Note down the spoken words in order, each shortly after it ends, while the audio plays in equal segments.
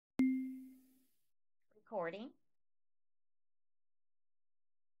recording.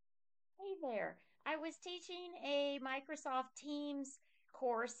 Hey there. I was teaching a Microsoft Teams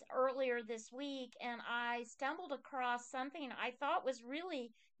course earlier this week and I stumbled across something I thought was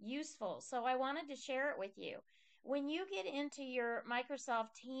really useful. So I wanted to share it with you. When you get into your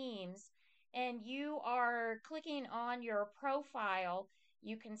Microsoft Teams and you are clicking on your profile,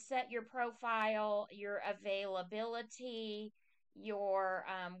 you can set your profile, your availability, your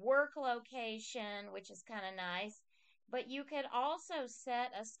work location, which is kind of nice, but you could also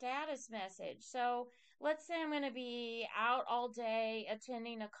set a status message. So let's say I'm going to be out all day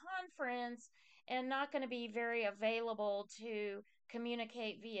attending a conference and not going to be very available to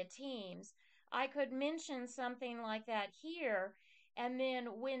communicate via Teams. I could mention something like that here, and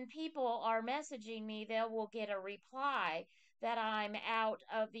then when people are messaging me, they will get a reply that I'm out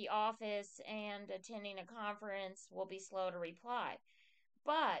of the office and attending a conference, will be slow to reply.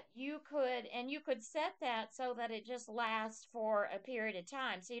 But you could set that so that it just lasts for a period of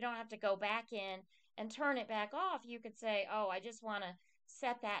time. So you don't have to go back in and turn it back off. You could say, oh, I just want to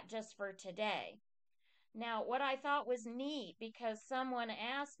set that just for today. Now, what I thought was neat because someone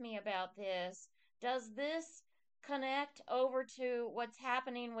asked me about this, does this connect over to what's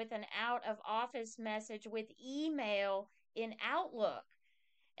happening with an out of office message with email in Outlook?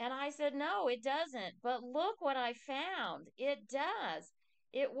 And I said, no, it doesn't. But look what I found. It does.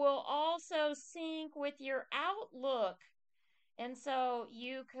 It will also sync with your Outlook. And so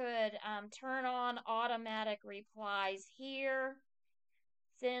you could turn on automatic replies here,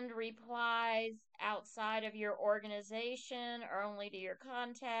 send replies outside of your organization or only to your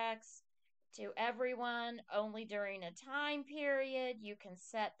contacts, to everyone, only during a time period. You can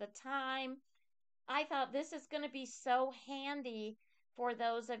set the time. I thought this is going to be so handy for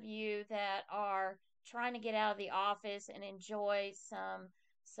those of you that are trying to get out of the office and enjoy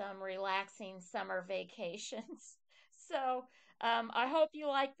some relaxing summer vacations. So I hope you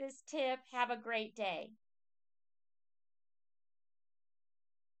like this tip. Have a great day.